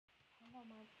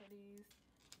my pretties.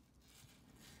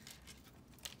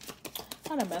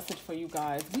 Got a message for you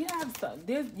guys. We have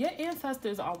your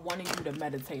ancestors are wanting you to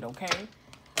meditate, okay?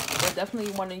 They're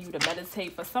definitely wanting you to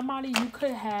meditate. For somebody, you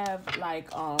could have like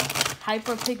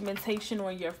hyperpigmentation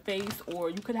on your face, or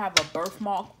you could have a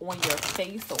birthmark on your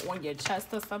face or on your chest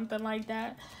or something like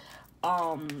that.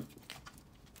 I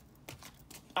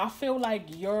feel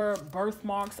like your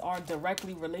birthmarks are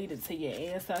directly related to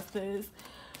your ancestors,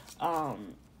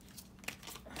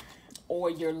 or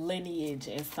your lineage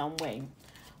in some way.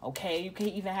 Okay, you can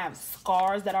even have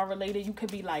scars that are related. You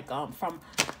could be like from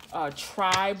a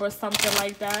tribe or something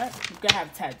like that. You could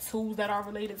have tattoos that are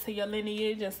related to your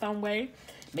lineage in some way.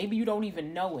 Maybe you don't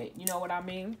even know it. You know what I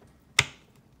mean?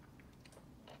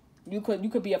 You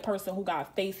could be a person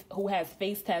who has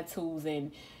face tattoos,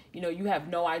 and you have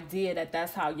no idea that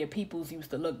that's how your peoples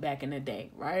used to look back in the day,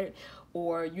 right?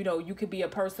 Or you could be a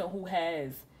person who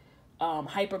has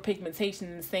hyperpigmentation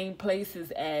in the same places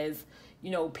as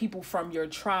people from your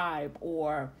tribe,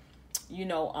 or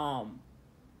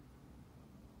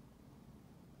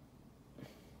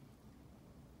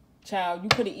child, you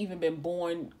could have even been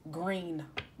born green,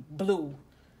 blue,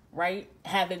 right?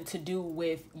 Having to do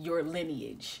with your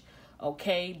lineage.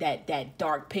 Okay, that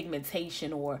dark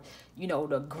pigmentation, or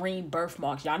the green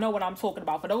birthmarks. Y'all know what I'm talking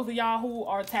about. For those of y'all who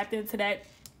are tapped into that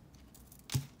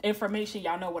information,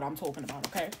 y'all know what I'm talking about.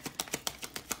 Okay.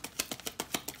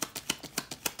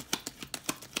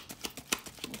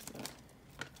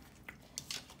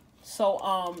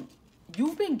 So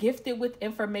you've been gifted with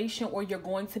information, or you're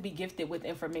going to be gifted with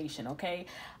information. Okay,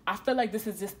 I feel like this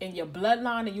is just in your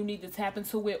bloodline and you need to tap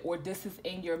into it, or this is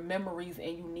in your memories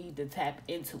and you need to tap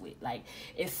into it. Like,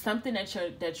 it's something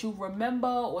that you remember,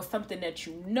 or something that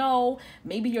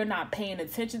maybe you're not paying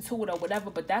attention to it or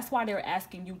whatever, but that's why they're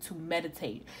asking you to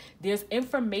meditate. There's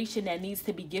information that needs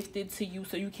to be gifted to you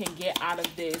so you can get out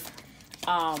of this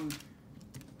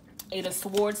Eight of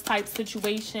Swords type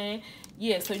situation.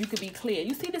 Yeah, so you could be clear.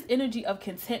 You see this energy of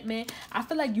contentment. I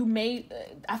feel like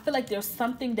I feel like there's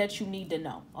something that you need to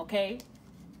know, okay?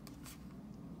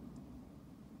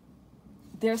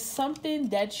 There's something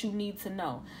that you need to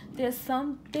know. There's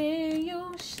something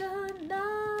you should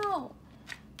know.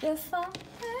 There's something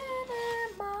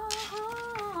in my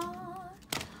heart.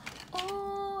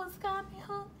 Oh, it's got me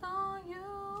hooked on you.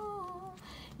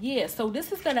 Yeah, so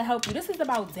this is going to help you. This is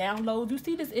about downloads. You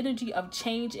see this energy of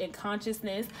change in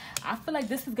consciousness. I feel like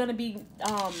this is going to be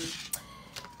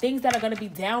things that are going to be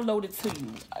downloaded to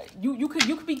you. You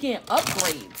could be getting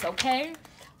upgrades, okay?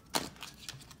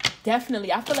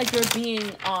 Definitely. I feel like you're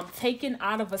being taken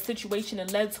out of a situation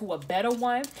and led to a better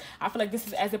one. I feel like this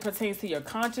is as it pertains to your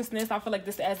consciousness. I feel like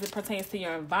this is as it pertains to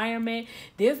your environment.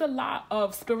 There's a lot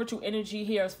of spiritual energy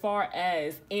here as far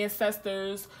as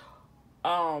ancestors,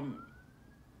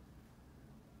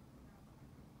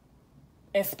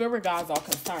 and spirit guides are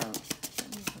concerned.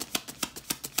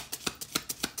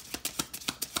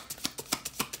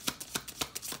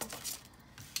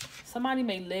 Somebody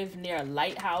may live near a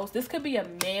lighthouse. This could be a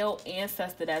male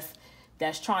ancestor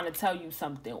that's trying to tell you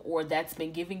something, or that's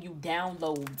been giving you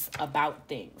downloads about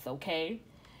things, okay?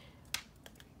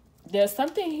 There's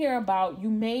something here about you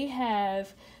may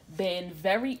have been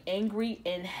very angry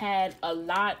and had a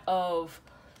lot of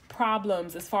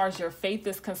problems as far as your faith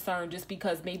is concerned, just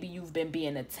because maybe you've been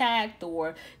being attacked,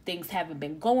 or things haven't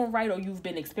been going right, or you've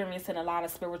been experiencing a lot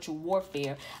of spiritual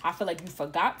warfare. I feel like you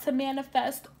forgot to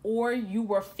manifest, or you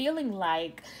were feeling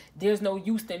like there's no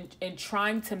use in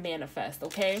trying to manifest,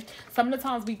 okay? Some of the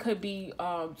times we could be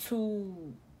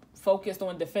too focused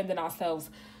on defending ourselves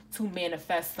to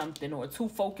manifest something, or too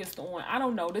focused on, I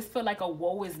don't know, this feel like a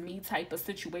woe is me type of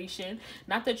situation.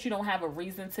 Not that you don't have a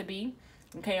reason to be,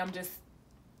 okay? I'm just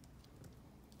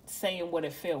saying what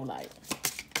it feel like.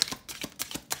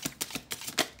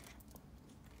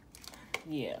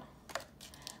 Yeah.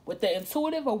 With the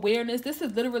intuitive awareness, this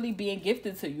is literally being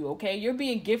gifted to you, okay? You're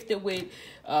being gifted with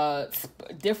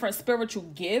different spiritual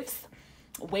gifts,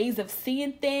 ways of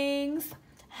seeing things,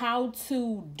 how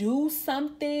to do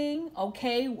something,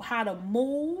 okay? How to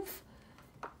move.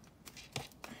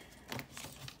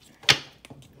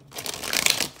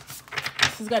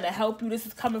 This is going to help you. This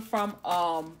is coming from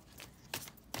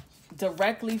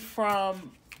directly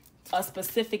from a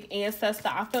specific ancestor.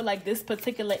 I feel like this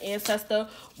particular ancestor,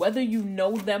 whether you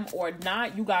know them or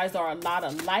not, you guys are a lot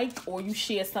alike, or you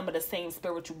share some of the same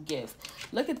spiritual gifts.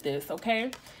 Look at this,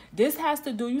 okay? This has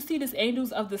to do, you see this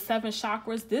angels of the 7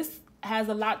 chakras. This has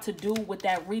a lot to do with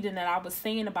that reading that I was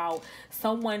saying about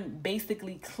someone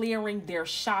basically clearing their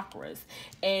chakras.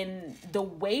 And the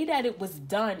way that it was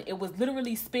done, it was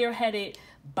literally spearheaded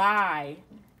by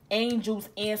angels,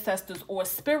 ancestors, or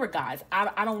spirit guides.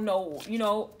 I don't know, you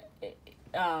know,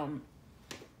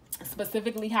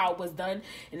 specifically how it was done,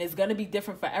 and it's going to be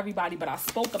different for everybody, but I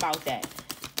spoke about that.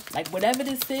 Like, whatever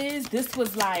this is, this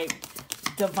was like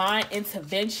divine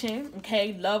intervention,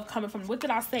 okay? Love coming from, what did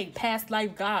I say? Past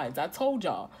life guides. I told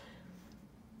y'all.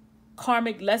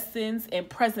 Karmic lessons and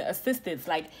present assistance.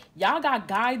 Like, y'all got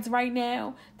guides right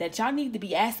now that y'all need to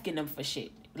be asking them for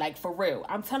shit. Like, for real.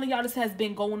 I'm telling y'all, this has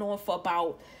been going on for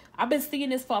about, I've been seeing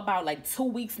this for about like 2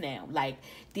 weeks now. Like,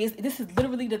 this is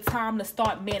literally the time to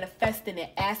start manifesting and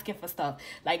asking for stuff.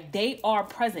 Like, they are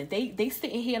present. They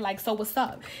sitting here like, so what's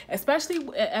up?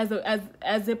 Especially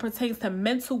as it pertains to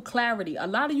mental clarity. A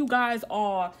lot of you guys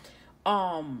are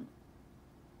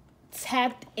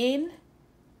tapped in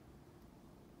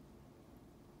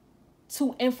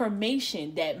to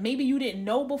information that maybe you didn't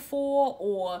know before,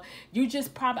 or you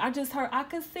just probably, I just heard, I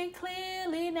can see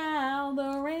clearly now,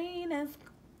 the rain is,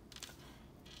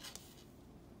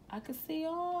 I can see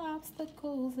all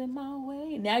obstacles in my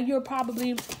way. Now you're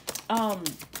probably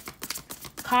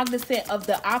cognizant of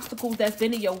the obstacles that's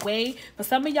been in your way. For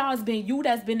some of y'all, it's been you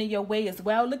that's been in your way as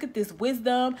well. Look at this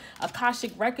wisdom,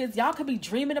 Akashic records. Y'all could be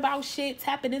dreaming about shit,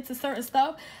 tapping into certain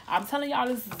stuff. I'm telling y'all,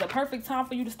 this is the perfect time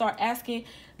for you to start asking.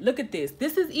 Look at this.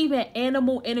 This is even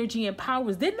animal energy and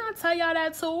powers. Didn't I tell y'all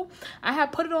that too? I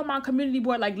have put it on my community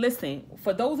board. Like, listen,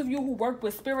 for those of you who work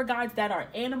with spirit guides that are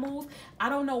animals, I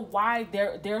don't know why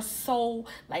they're so,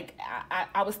 like,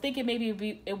 I was thinking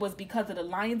maybe it was because of the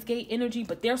Lionsgate energy,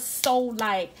 but they're so,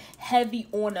 like, heavy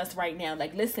on us right now.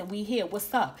 Like, listen, we here.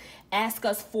 What's up? Ask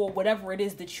us for whatever it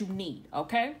is that you need,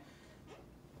 okay?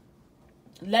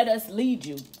 Let us lead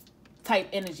you. Type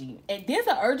energy. And there's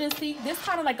an urgency. There's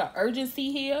kind of like an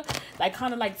urgency here. Like,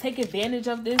 kind of like take advantage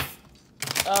of this,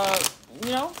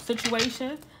 you know,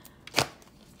 situation.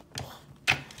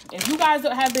 If you guys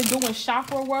have been doing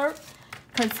chakra work,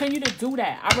 continue to do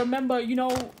that. I remember, you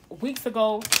know, weeks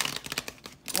ago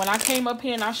when I came up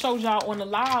here and I showed y'all on the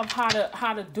live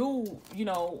how to do, you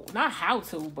know, not how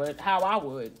to, but how I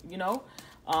would, you know,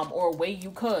 or a way you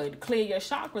could clear your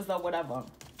chakras or whatever.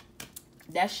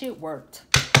 That shit worked.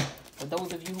 For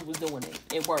those of you who was doing it,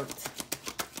 it worked.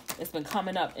 It's been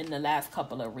coming up in the last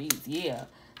couple of reads. Yeah.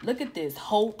 Look at this.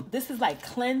 Hope. This is like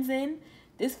cleansing.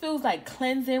 This feels like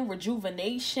cleansing,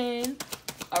 rejuvenation.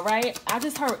 All right. I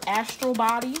just heard astral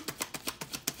body.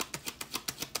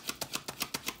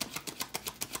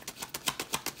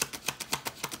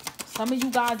 Some of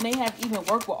you guys may have even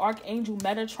worked with Archangel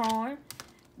Metatron.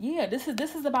 Yeah, this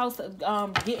is about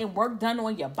getting work done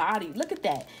on your body. Look at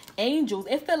that. Angels.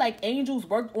 It felt like angels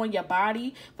worked on your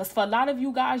body. But for a lot of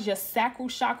you guys, your sacral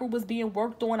chakra was being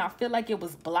worked on. I feel like it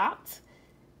was blocked.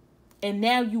 And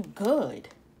now you good.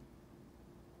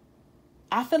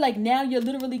 I feel like now you're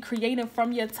literally creating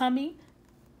from your tummy.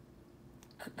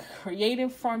 Creating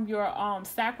from your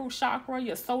sacral chakra,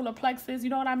 your solar plexus. You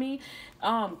know what I mean?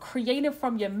 Creating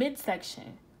from your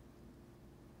midsection.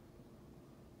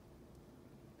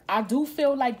 I do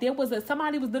feel like there was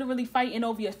somebody was literally fighting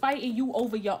you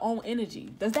over your own energy.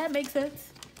 Does that make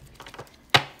sense?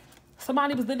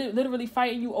 Somebody was literally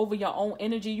fighting you over your own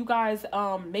energy. You guys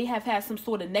may have had some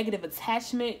sort of negative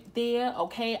attachment there.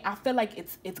 Okay, I feel like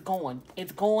it's gone.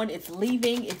 It's gone. It's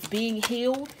leaving. It's being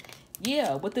healed.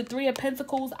 Yeah, with the Three of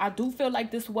Pentacles, I do feel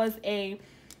like this was a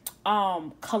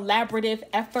collaborative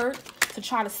effort to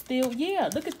try to steal. Yeah,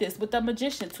 look at this with the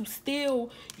Magician, to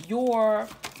steal your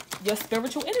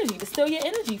spiritual energy, to steal your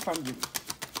energy from you.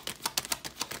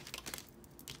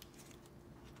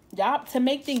 Y'all, to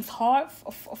make things hard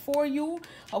for you,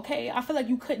 okay? I feel like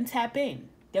you couldn't tap in.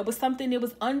 There was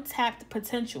untapped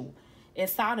potential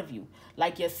inside of you.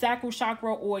 Like your sacral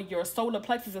chakra or your solar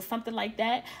plexus or something like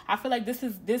that. I feel like this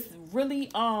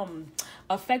really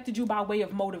affected you by way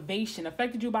of motivation,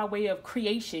 affected you by way of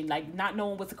creation, like not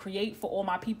knowing what to create. For all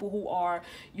my people who are,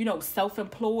 you know,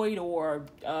 self-employed or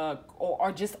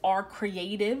just are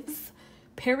creatives,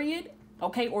 period,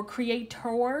 okay, or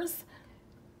creators.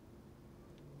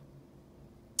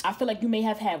 I feel like you may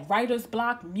have had writer's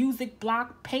block, music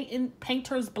block,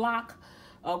 painter's block,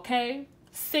 okay,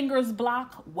 singer's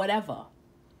block, whatever.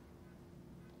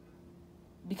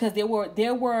 Because there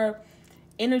were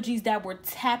energies that were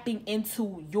tapping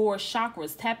into your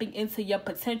chakras, tapping into your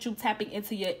potential, tapping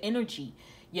into your energy,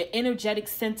 your energetic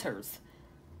centers,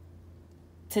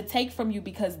 to take from you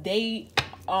because they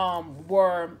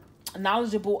were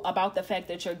knowledgeable about the fact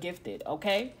that you're gifted,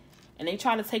 okay? And they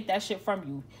try to take that shit from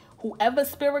you. Whoever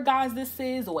spirit guides this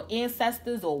is, or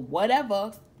ancestors, or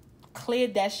whatever,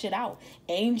 cleared that shit out.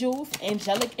 Angels,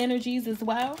 angelic energies as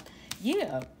well.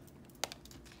 Yeah.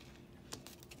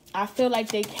 I feel like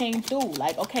they came through.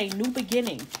 Like, okay, new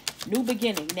beginning. New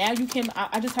beginning. Now you can,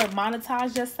 I just heard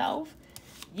monetize yourself.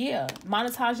 Yeah,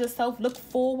 monetize yourself. Look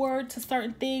forward to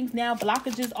certain things. Now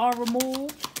blockages are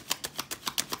removed.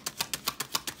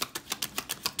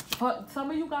 But some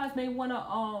of you guys may want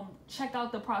to check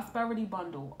out the prosperity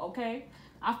bundle, okay?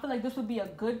 I feel like this would be a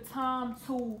good time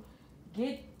to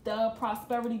get the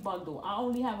prosperity bundle. I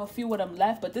only have a few of them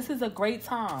left, but this is a great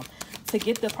time to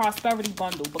get the prosperity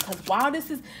bundle, because while this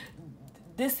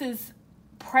is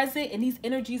present and these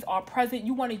energies are present,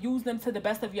 you want to use them to the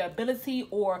best of your ability,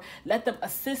 or let them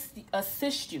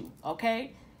assist you,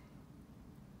 okay?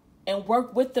 And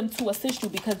work with them to assist you,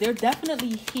 because they're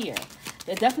definitely here.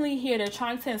 They're definitely here. They're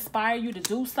trying to inspire you to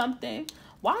do something.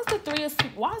 Why is the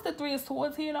three of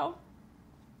swords here though?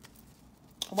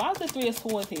 Why is the three of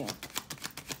swords here?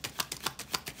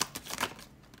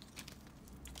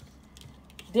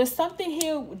 There's something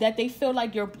here that they feel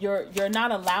like you're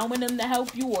not allowing them to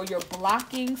help you, or you're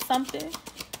blocking something.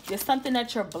 There's something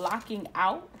that you're blocking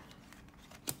out.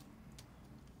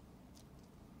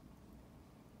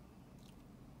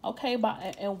 Okay,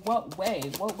 but in what way?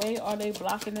 What way are they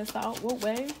blocking this out? What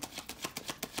way?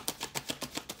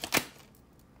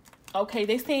 Okay,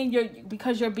 they saying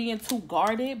because you're being too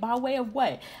guarded. By way of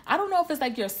what? I don't know if it's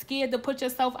like you're scared to put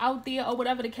yourself out there or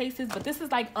whatever the case is, but this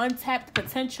is like untapped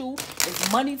potential.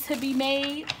 It's money to be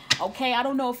made. Okay, I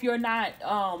don't know if you're not,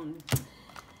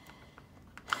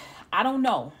 I don't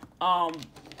know.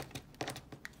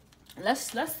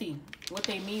 Let's see what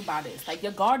they mean by this. Like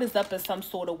your guard is up in some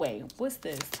sort of way. What's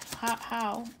this?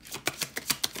 How?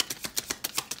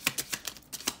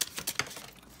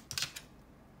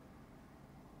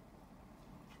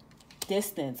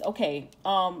 Distance. Okay.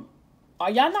 Are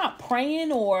y'all not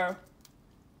praying, or?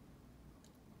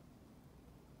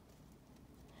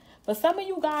 For some of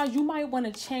you guys, you might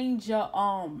want to change your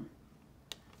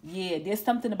yeah, there's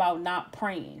something about not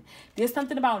praying. There's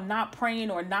something about not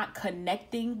praying, or not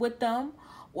connecting with them,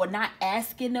 or not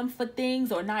asking them for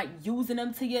things, or not using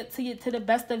them to the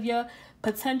best of your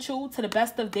potential, to the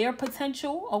best of their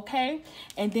potential, okay?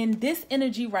 And then this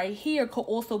energy right here could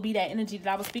also be that energy that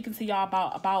I was speaking to y'all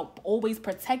about always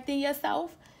protecting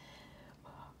yourself.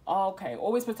 Okay,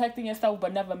 always protecting yourself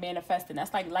but never manifesting.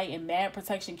 That's like lighting mad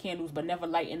protection candles but never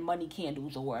lighting money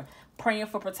candles, or praying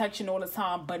for protection all the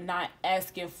time but not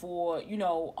asking for, you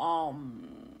know,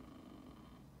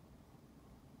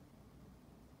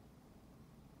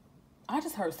 I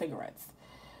just heard cigarettes.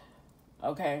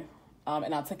 Okay.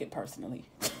 And I took it personally.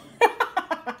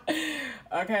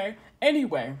 Okay.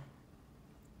 Anyway.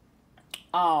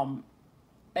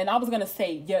 And I was going to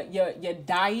say your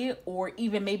diet, or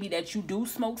even maybe that you do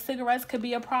smoke cigarettes, could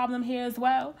be a problem here as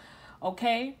well.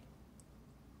 Okay.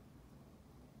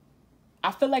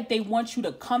 I feel like they want you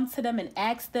to come to them and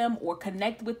ask them or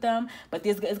connect with them. But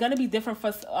it's going to be different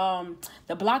for,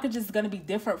 the blockages is going to be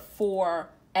different for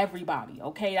everybody.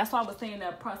 Okay. That's why I was saying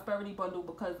that prosperity bundle,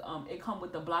 because it come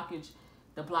with the blockage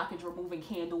removing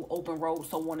candle, open road,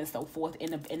 so on and so forth,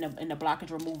 in the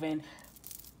blockage removing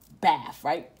bath,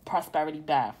 right? Prosperity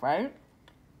bath, right?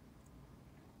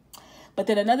 But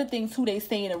then another thing too, they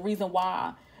saying the reason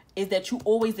why is that you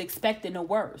always expecting the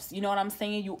worst. You know what I'm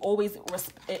saying? You always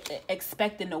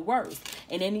expecting the worst,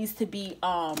 and there needs to be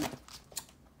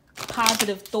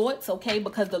positive thoughts, okay?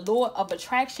 Because the law of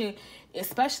attraction,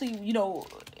 especially, you know,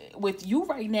 with you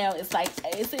right now, it's like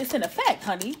it's in effect,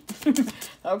 honey.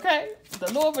 Okay,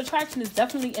 the law of attraction is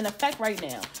definitely in effect right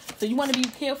now, so you want to be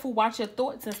careful, watch your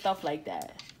thoughts and stuff like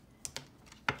that.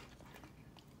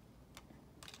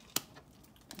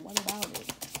 What about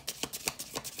it?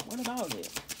 What about it?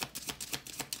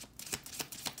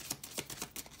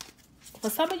 For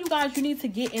some of you guys, you need to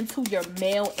get into your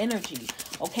male energy.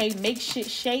 Okay, make shit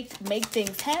shake, make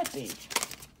things happen.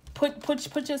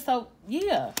 Put yourself,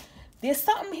 yeah. There's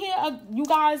something here, you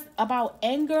guys, about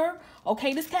anger.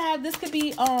 Okay, this could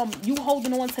be you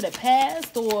holding on to the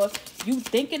past, or you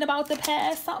thinking about the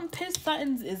past.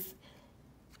 Something is.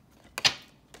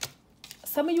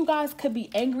 Some of you guys could be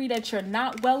angry that you're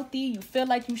not wealthy. You feel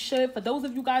like you should. For those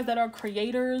of you guys that are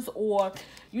creators, or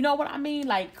you know what I mean,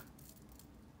 like,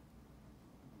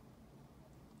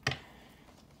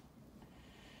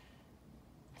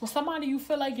 for somebody, you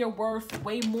feel like you're worth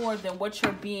way more than what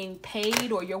you're being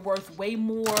paid, or you're worth way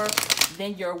more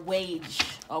than your wage,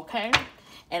 okay?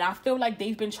 And I feel like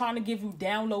they've been trying to give you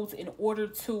downloads in order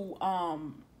to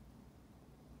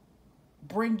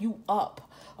bring you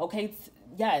up, okay?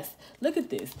 Yes, look at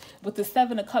this. With the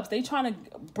Seven of Cups, they trying to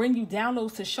bring you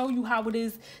downloads to show you how it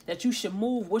is that you should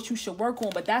move, what you should work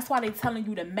on. But that's why they're telling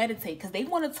you to meditate, because they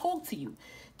want to talk to you.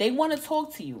 They want to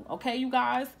talk to you, okay, you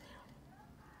guys?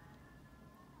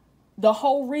 The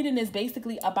whole reading is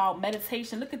basically about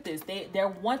meditation. Look at this. They're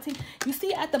wanting, you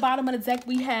see at the bottom of the deck,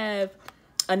 we have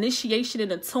initiation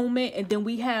and attunement, and then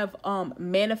we have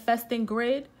manifesting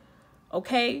grid.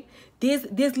 Okay,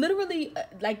 there's literally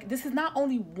like, this is not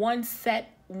only one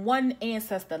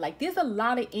ancestor. Like, there's a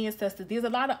lot of ancestors. There's a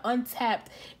lot of untapped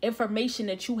information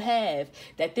that you have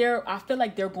that I feel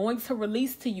like they're going to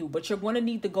release to you, but you're going to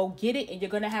need to go get it, and you're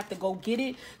going to have to go get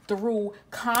it through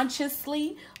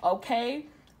consciously. Okay,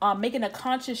 making a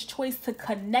conscious choice to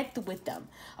connect with them.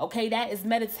 Okay, that is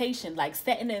meditation. Like,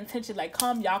 setting the intention, like,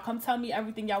 come tell me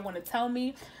everything y'all want to tell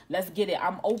me. Let's get it.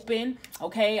 I'm open.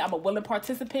 Okay, I'm a willing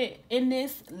participant in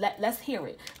this. Let's hear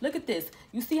it. Look at this.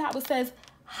 You see how it says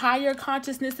higher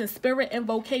consciousness and spirit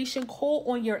invocation? Call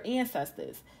on your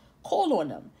ancestors. Call on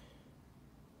them.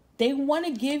 They want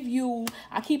to give you,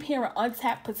 I keep hearing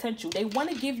untapped potential. They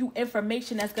want to give you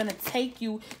information that's going to take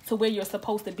you to where you're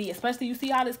supposed to be. Especially, you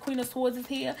see how this Queen of Swords is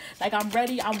here? Like, I'm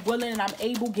ready, I'm willing, and I'm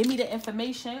able. Give me the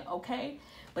information, okay?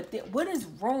 But what is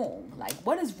wrong? Like,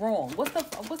 what is wrong? What's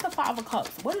the Five of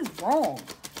Cups? What is wrong?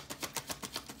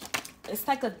 It's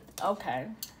like okay.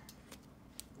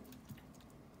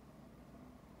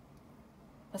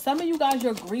 For some of you guys,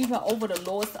 you're grieving over the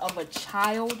loss of a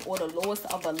child or the loss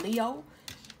of a Leo.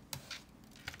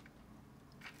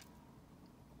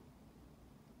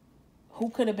 Who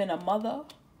could have been a mother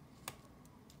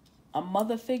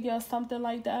figure or something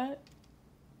like that.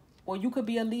 Or you could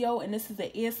be a Leo and this is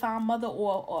an air sign mother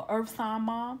or earth sign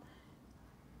mom.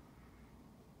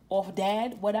 Or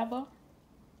dad, whatever.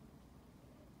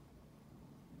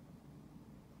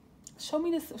 Show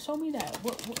me this. Show me that.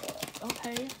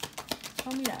 Okay. Show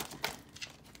me that.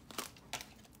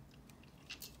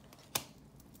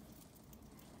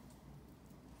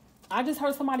 I just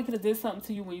heard somebody could have did something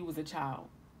to you when you was a child.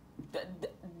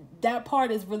 That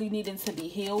part is really needing to be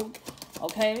healed.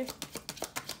 Okay,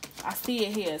 I see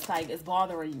it here. It's like it's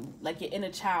bothering you, like your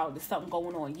inner child. There's something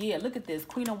going on. Yeah, look at this.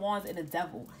 Queen of Wands and the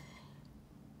Devil.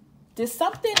 There's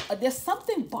something like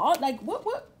something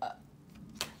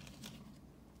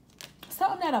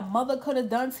that a mother could have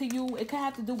done to you. It could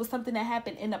have to do with something that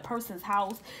happened in a person's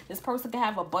house. This person could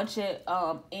have a bunch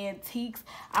of antiques.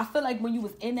 I feel like when you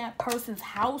was in that person's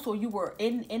house, or you were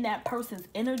in that person's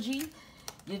energy,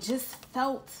 you just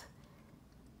felt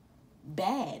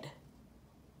bad.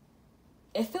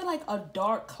 It feels like a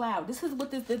dark cloud. This is what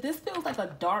this feels like,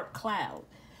 a dark cloud.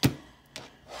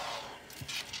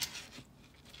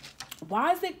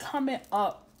 Why is it coming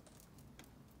up?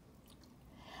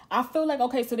 I feel like,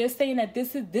 okay, so they're saying that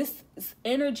this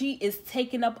energy is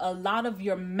taking up a lot of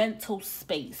your mental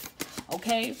space.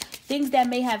 Okay, things that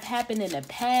may have happened in the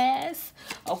past.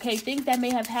 Okay, things that may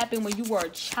have happened when you were a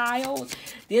child.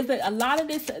 There's a lot of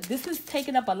this. This is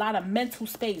taking up a lot of mental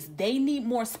space. They need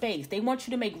more space. They want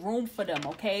you to make room for them.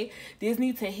 Okay, there's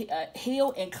need to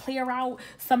heal and clear out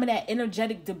some of that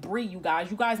energetic debris. You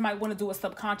guys might want to do a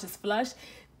subconscious flush.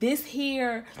 This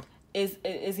here is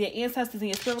your ancestors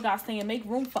and your spirit guides saying, make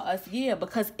room for us. Yeah,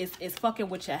 because it's fucking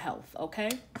with your health.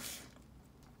 Okay,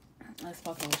 it's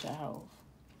fucking with your health.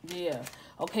 Yeah.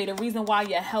 Okay, the reason why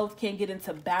your health can't get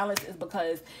into balance is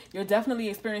because you're definitely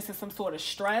experiencing some sort of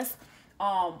stress,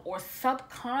 or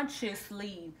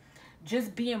subconsciously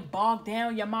just being bogged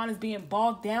down. Your mind is being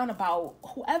bogged down about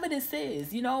whoever this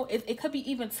is. You know, it could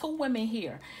be even two women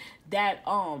here that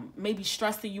maybe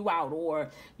stressing you out,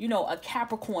 or you know, a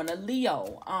Capricorn, a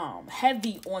Leo,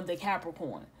 heavy on the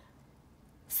Capricorn.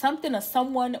 Something or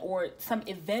someone or some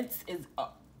events is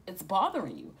it's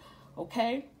bothering you.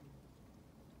 Okay,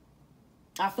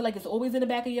 I feel like it's always in the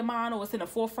back of your mind, or it's in the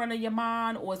forefront of your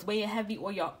mind, or it's weighing heavy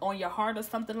or on your heart or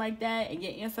something like that. And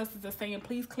your ancestors are saying,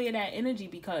 please clear that energy,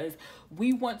 because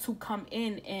we want to come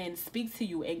in and speak to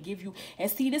you and give you,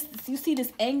 and see this, you see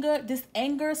this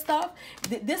anger stuff.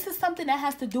 This is something that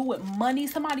has to do with money.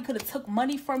 Somebody could have took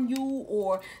money from you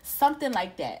or something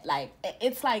like that. Like,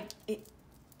 it's like,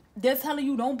 they're telling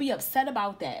you, don't be upset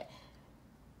about that.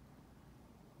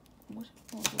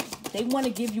 They want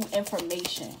to give you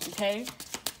information, okay?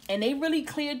 And they really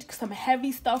cleared some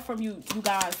heavy stuff from you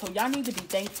guys. So y'all need to be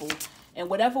thankful in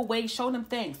whatever way. Show them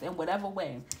thanks in whatever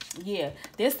way. Yeah,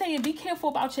 they're saying be careful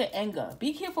about your anger.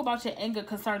 Be careful about your anger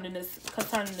concerning this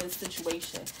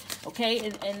situation, okay?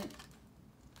 And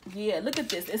yeah, look at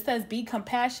this. It says be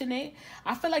compassionate.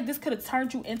 I feel like this could have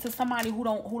turned you into somebody who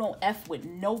don't F with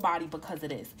nobody because of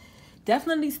this.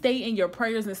 Definitely stay in your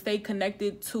prayers and stay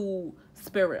connected to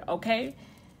spirit, okay?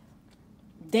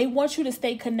 They want you to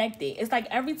stay connected. It's like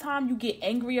every time you get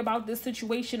angry about this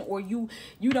situation, or you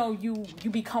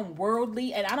become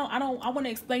worldly, and I want to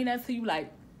explain that to you,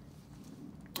 like,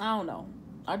 I don't know.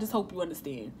 I just hope you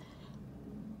understand.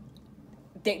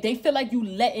 they feel like you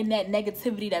letting that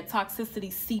negativity, that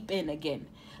toxicity seep in again.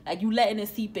 Like you letting it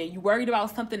seep in. You worried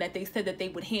about something that they said that they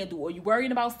would handle, or you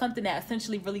worried about something that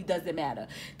essentially really doesn't matter.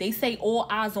 They say all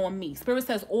eyes on me. Spirit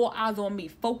says all eyes on me.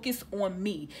 Focus on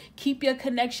me. Keep your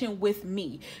connection with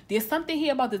me. There's something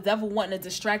here about the devil wanting to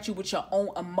distract you with your own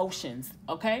emotions,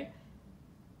 okay?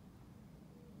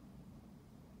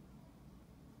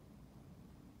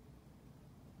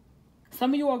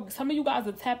 Some of you guys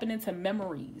are tapping into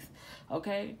memories,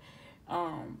 okay?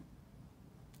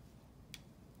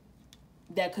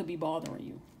 That could be bothering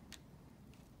you.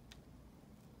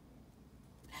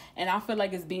 And I feel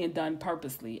like it's being done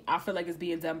purposely. I feel like it's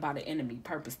being done by the enemy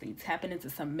purposely. Tapping into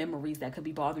some memories that could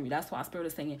be bothering you. That's why Spirit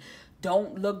is saying,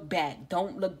 don't look back.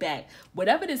 Don't look back.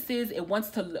 Whatever this is, it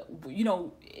wants to, you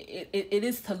know, it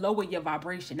is to lower your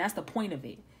vibration. That's the point of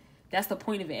it. That's the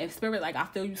point of it. And Spirit, like, I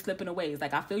feel you slipping away. It's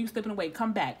like, I feel you slipping away.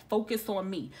 Come back. Focus on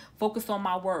me. Focus on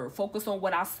my word. Focus on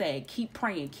what I said. Keep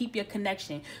praying. Keep your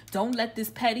connection. Don't let this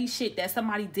petty shit that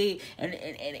somebody did. And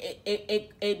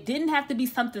it didn't have to be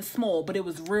something small, but it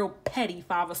was real petty,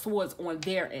 Five of Swords on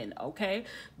their end, okay?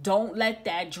 Don't let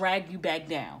that drag you back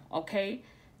down, okay?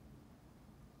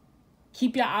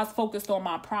 Keep your eyes focused on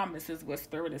my promise is what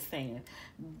Spirit is saying.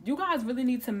 You guys really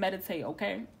need to meditate,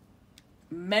 okay?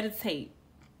 Meditate.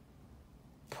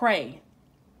 Pray.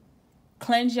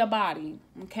 Cleanse your body,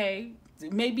 okay?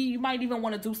 Maybe you might even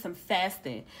want to do some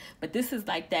fasting. But this is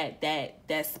like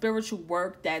that spiritual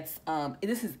work that's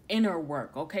this is inner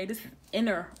work, okay? This is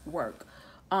inner work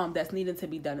that's needed to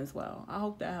be done as well. I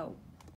hope that helped.